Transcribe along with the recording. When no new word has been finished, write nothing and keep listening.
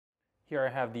Here I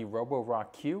have the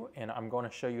Roborock Q, and I'm going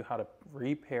to show you how to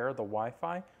repair the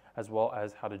Wi-Fi as well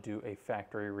as how to do a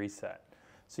factory reset.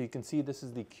 So you can see this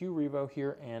is the Q Revo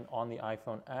here, and on the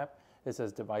iPhone app it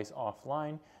says device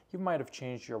offline. You might have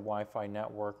changed your Wi-Fi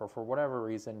network, or for whatever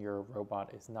reason your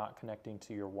robot is not connecting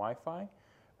to your Wi-Fi.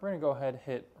 We're going to go ahead and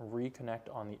hit Reconnect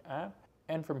on the app,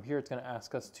 and from here it's going to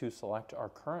ask us to select our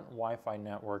current Wi-Fi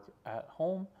network at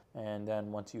home, and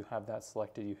then once you have that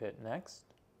selected you hit Next.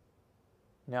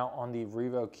 Now on the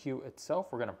Revo Q itself,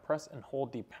 we're going to press and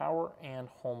hold the power and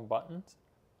home buttons.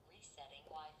 Resetting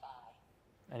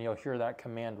Wi-Fi. And you'll hear that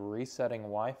command, resetting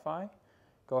Wi-Fi.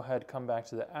 Go ahead, come back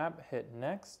to the app, hit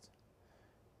Next.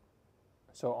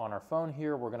 So on our phone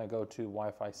here, we're going to go to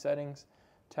Wi-Fi settings,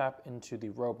 tap into the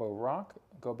Roborock,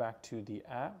 go back to the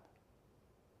app,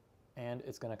 and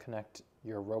it's going to connect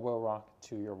your Roborock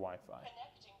to your Wi-Fi.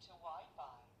 Connecting to Wi-Fi.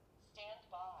 Stand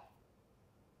by.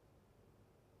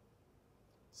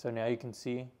 So now you can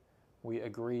see we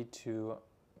agreed to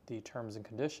the terms and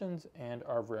conditions, and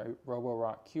our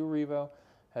Roborock Q Revo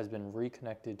has been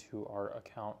reconnected to our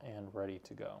account and ready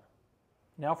to go.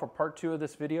 Now for part 2 of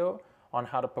this video on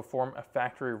how to perform a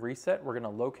factory reset, we're going to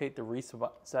locate the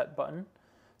reset button.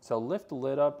 So lift the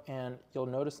lid up and you'll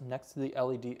notice next to the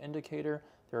LED indicator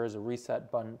there is a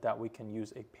reset button that we can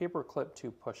use a paper clip to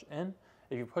push in.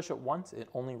 If you push it once, it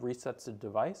only resets the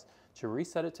device. To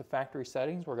reset it to factory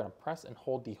settings, we're going to press and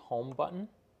hold the home button.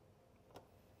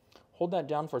 Hold that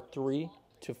down for 3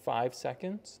 to 5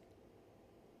 seconds.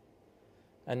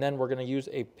 And then we're going to use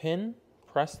a pin,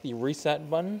 press the reset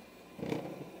button.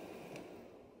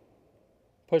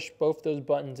 Push both those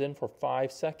buttons in for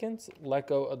 5 seconds, let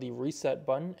go of the reset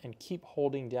button, and keep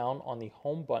holding down on the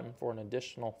home button for an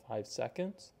additional 5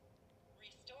 seconds.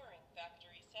 Restoring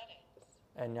factory settings.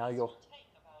 And now This will take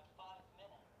about 5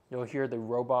 minutes. you'll hear the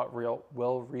robot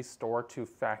will restore to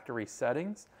factory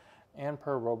settings. And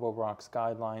per Roborock's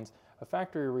guidelines, a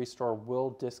factory restore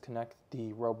will disconnect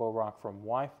the Roborock from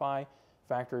Wi-Fi.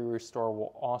 Factory restore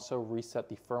will also reset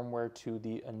the firmware to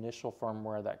the initial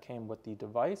firmware that came with the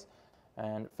device.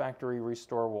 And factory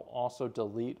restore will also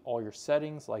delete all your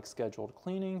settings like scheduled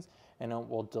cleanings, and it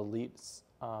will delete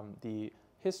the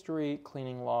history,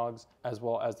 cleaning logs, as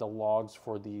well as the logs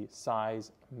for the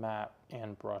size, map,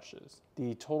 and brushes.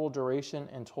 The total duration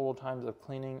and total times of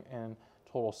cleaning and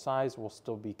total size will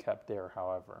still be kept there,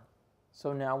 however.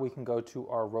 So now we can go to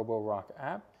our Roborock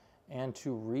app, and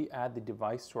to re-add the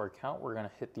device to our account, we're going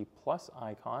to hit the plus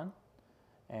icon,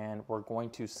 and we're going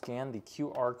to scan the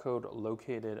QR code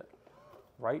located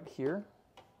right here.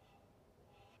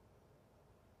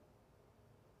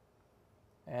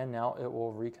 And now it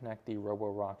will reconnect the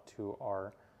Roborock to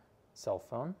our cell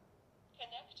phone.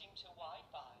 Connecting to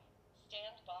Wi-Fi.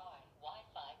 Stand by.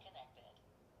 Wi-Fi connected.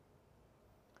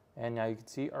 And now you can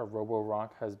see our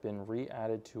Roborock has been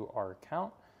re-added to our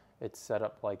account. It's set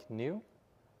up like new.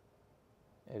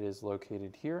 It is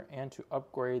located here. And to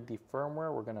upgrade the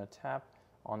firmware, we're going to tap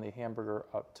on the hamburger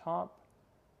up top.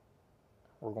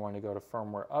 We're going to go to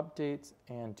firmware updates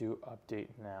and do update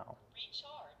now.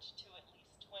 Recharge to at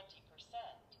least 20%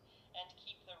 and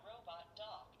keep the robot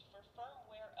docked for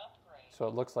firmware upgrade. So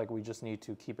it looks like we just need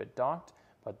to keep it docked,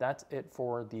 but that's it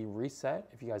for the reset.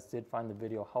 If you guys did find the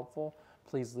video helpful,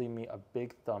 please leave me a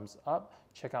big thumbs up.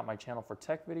 Check out my channel for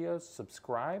tech videos,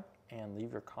 subscribe, and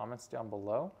leave your comments down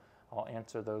below. I'll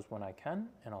answer those when I can,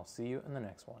 and I'll see you in the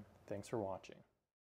next one. Thanks for watching.